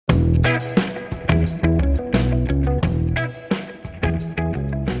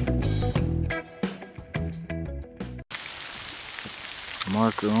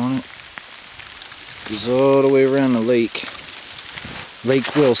marker on it. Goes all the way around the lake.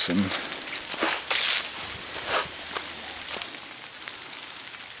 Lake Wilson.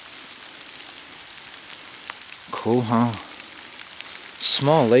 Cool, huh?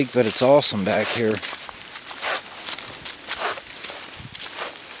 Small lake, but it's awesome back here.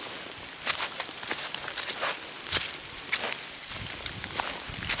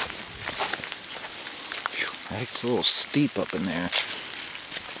 Whew, it's a little steep up in there.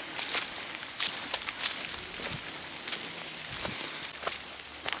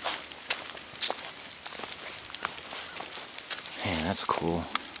 Man, that's cool.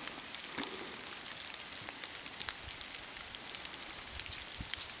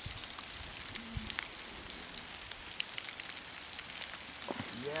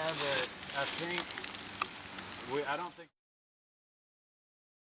 Yeah, but I think I don't think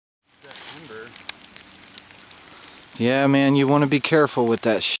September. Yeah, man, you want to be careful with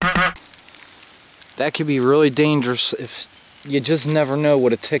that shit. That could be really dangerous if you just never know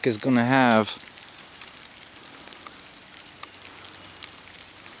what a tick is going to have.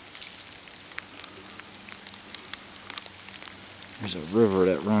 There's a river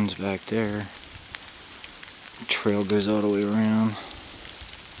that runs back there. The trail goes all the way around.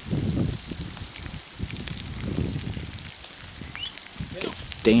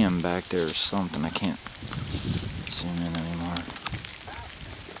 Dam back there or something. I can't zoom in anymore.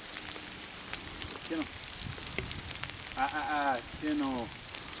 You know.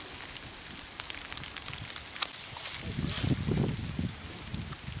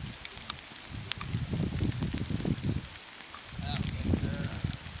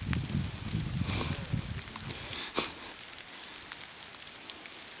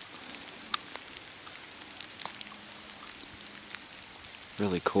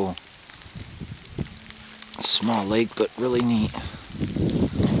 Really cool. Small lake, but really neat.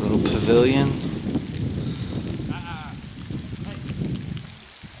 Little pavilion.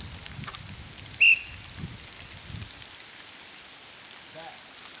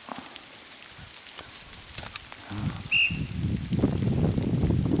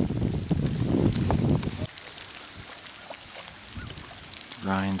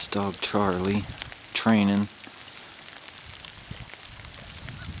 Ryan's dog Charlie, training.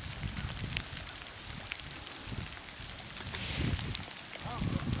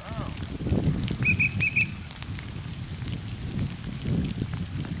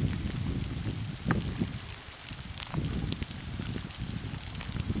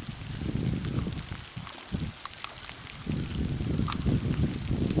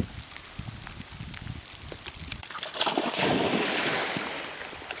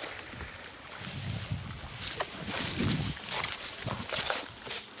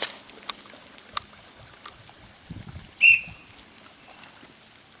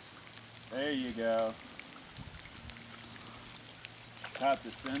 There you go. Caught the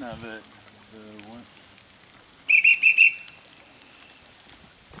scent of it.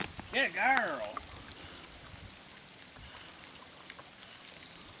 Yeah, girl.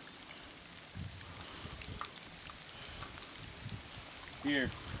 Here.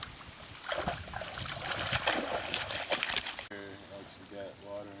 Actually got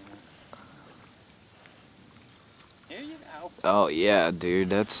water in it. Here you go. Oh yeah, dude,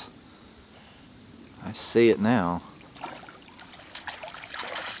 that's... I see it now. You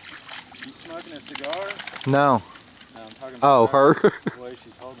smoking a cigar? No. No, I'm talking about her. The way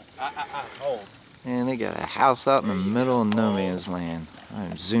she's holding it. Hold. Man, they got a house out in the middle of no man's land.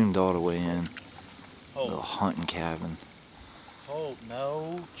 I'm zoomed all the way in. Little hunting cabin. Hold.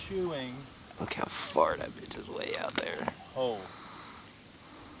 No chewing. Look how far that bitch is way out there. Hold.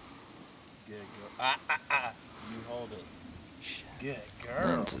 Good girl. You hold it. Good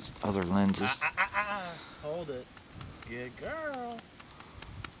girl. Lenses, other lenses. Hold it. Good girl.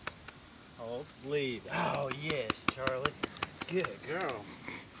 Hold. Lead. Oh, yes, Charlie. Good girl.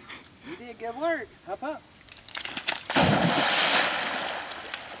 You did good work. Hop up.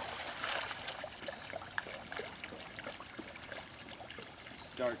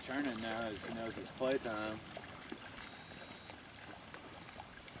 Start churning now as she knows it's playtime.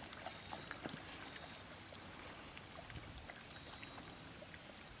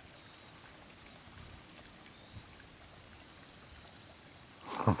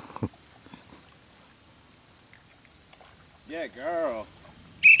 Yeah, girl.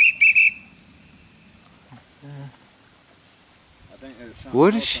 I think there's something.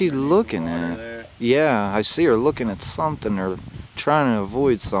 What is she looking at? There. Yeah, I see her looking at something or trying to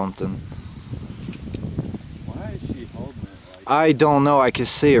avoid something. Why is she holding it like that? I don't know. I can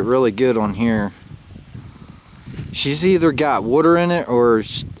see it really good on here. She's either got water in it or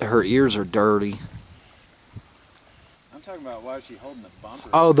her ears are dirty. I'm talking about why is she holding the bumper?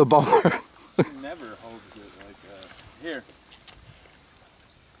 Oh, the bumper. She never holds it like here.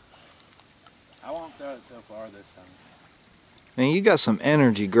 I won't throw it so far this time. Man, you got some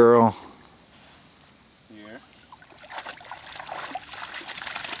energy, girl.